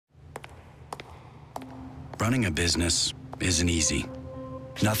Running a business isn't easy.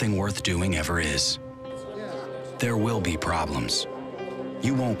 Nothing worth doing ever is. There will be problems.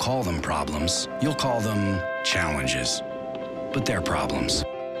 You won't call them problems, you'll call them challenges. But they're problems.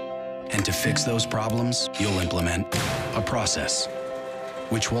 And to fix those problems, you'll implement a process,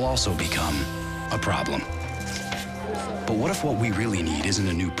 which will also become a problem. But what if what we really need isn't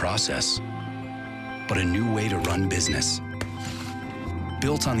a new process, but a new way to run business?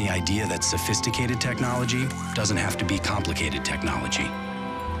 Built on the idea that sophisticated technology doesn't have to be complicated technology.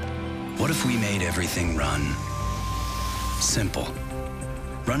 What if we made everything run simple?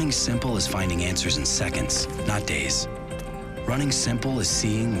 Running simple is finding answers in seconds, not days. Running simple is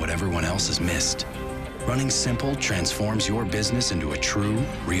seeing what everyone else has missed. Running simple transforms your business into a true,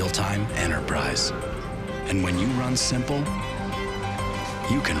 real-time enterprise. And when you run simple,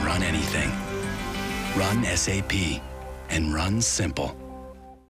 you can run anything. Run SAP and run simple.